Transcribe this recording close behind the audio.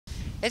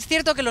¿Es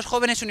cierto que los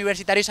jóvenes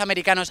universitarios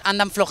americanos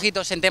andan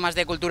flojitos en temas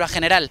de cultura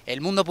general?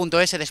 El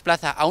Mundo.es se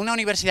desplaza a una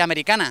universidad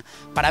americana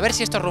para ver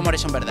si estos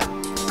rumores son verdad.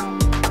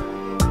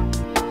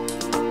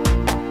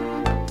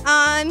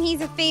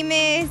 He's a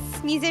famous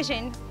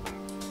musician.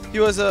 He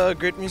was a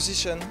great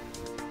musician.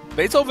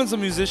 Beethoven's a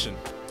musician.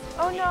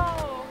 Oh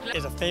no.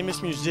 He's a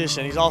famous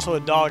musician. He's also a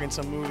dog in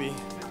some movie.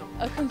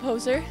 A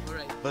composer.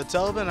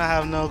 Beethoven, I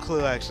have no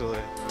clue actually.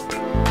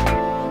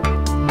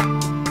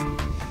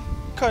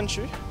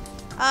 Country.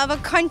 Of a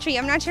country.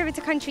 I'm not sure if it's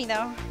a country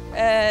though.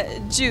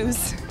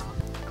 Jews.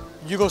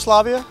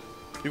 Yugoslavia?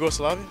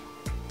 Yugoslavia?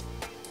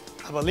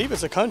 I believe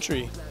it's a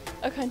country.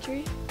 A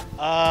country.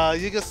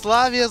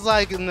 Yugoslavia is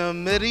like in the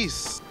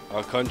Mideast.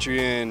 A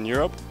country in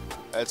Europe?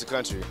 It's a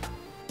country.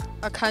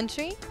 A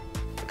country.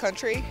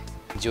 Country.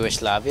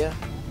 Yugoslavia.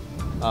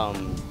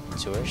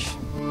 Jewish.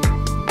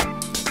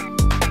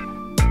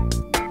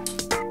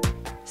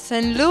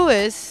 St.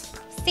 Louis.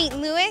 St.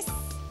 Louis.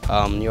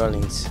 New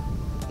Orleans.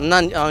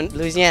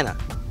 Louisiana.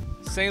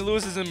 St.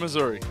 Louis is in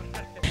Missouri.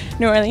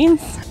 New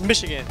Orleans.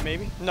 Michigan,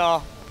 maybe?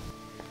 No.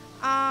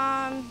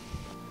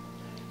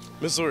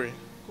 Missouri.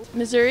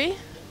 Missouri.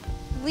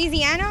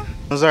 Louisiana.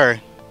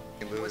 Missouri.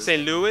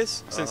 St.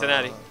 Louis,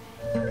 Cincinnati.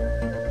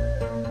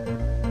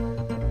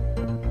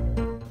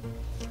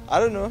 I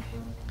don't know.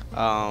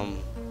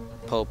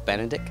 Pope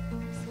Benedict.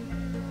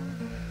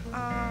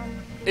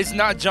 It's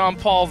not John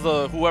Paul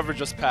the whoever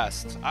just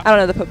passed. I don't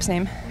know the Pope's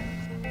name.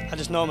 I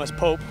just know him as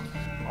Pope.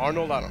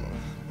 Arnold, I don't know.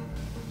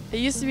 It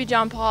used to be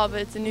John Paul,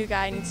 but it's a new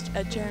guy and he's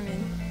a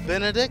German.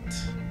 Benedict.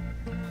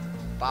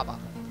 Baba.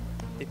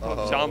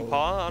 John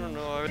Paul? I don't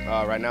know.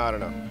 Right now, I don't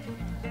know.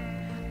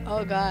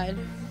 Oh God.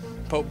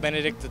 Pope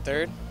Benedict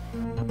III?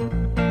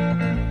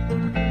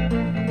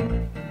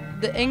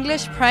 The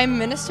English Prime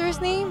Minister's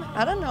name?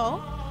 I don't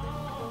know.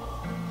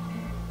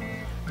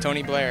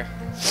 Tony Blair.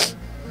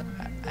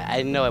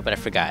 I know it, but I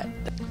forgot.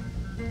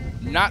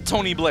 Not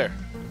Tony Blair.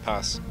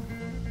 Pass.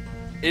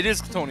 It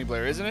is Tony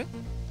Blair, isn't it?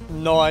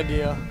 No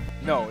idea.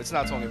 No, it's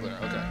not Tony Blair.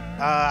 Okay.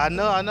 I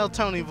know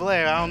Tony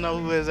Blair. I don't know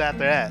who is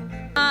after that.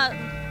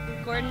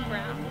 Gordon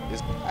Brown.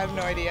 I have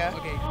no idea.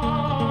 Okay.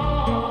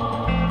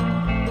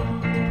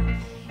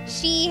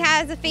 She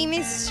has a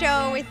famous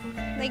show with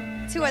like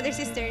 2 other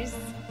sisters.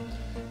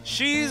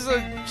 She's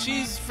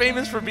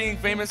famous for being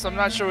famous. I'm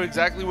not sure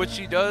exactly what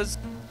she does.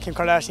 Kim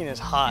Kardashian is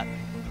hot.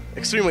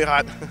 Extremely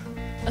hot.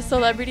 A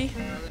celebrity.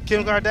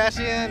 Kim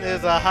Kardashian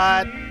is a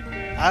hot.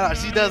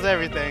 She does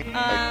everything.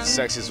 Like the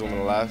sexiest woman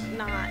alive.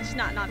 She's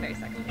not very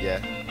sexy.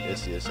 Yeah,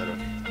 yes, she is. Shut up.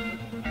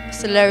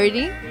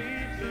 Celebrity.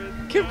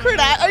 Kim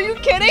Kardashian? Are you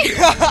kidding?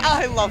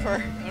 I love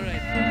her.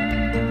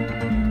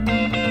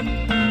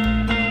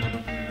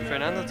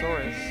 Fernando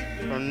Torres.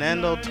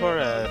 Fernando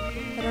Torres.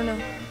 I don't know.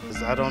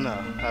 I don't know.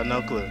 I have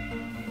no clue.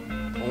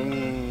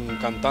 Un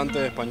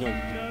cantante español.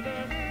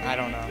 I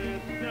don't know.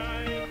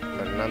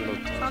 Fernando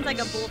Torres. Sounds like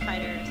a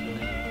bullfighter or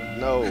something.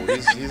 No,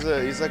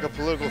 he's like a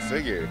political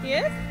figure. He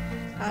is?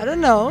 I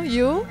don't know.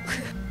 You?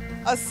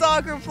 A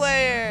soccer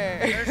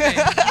player.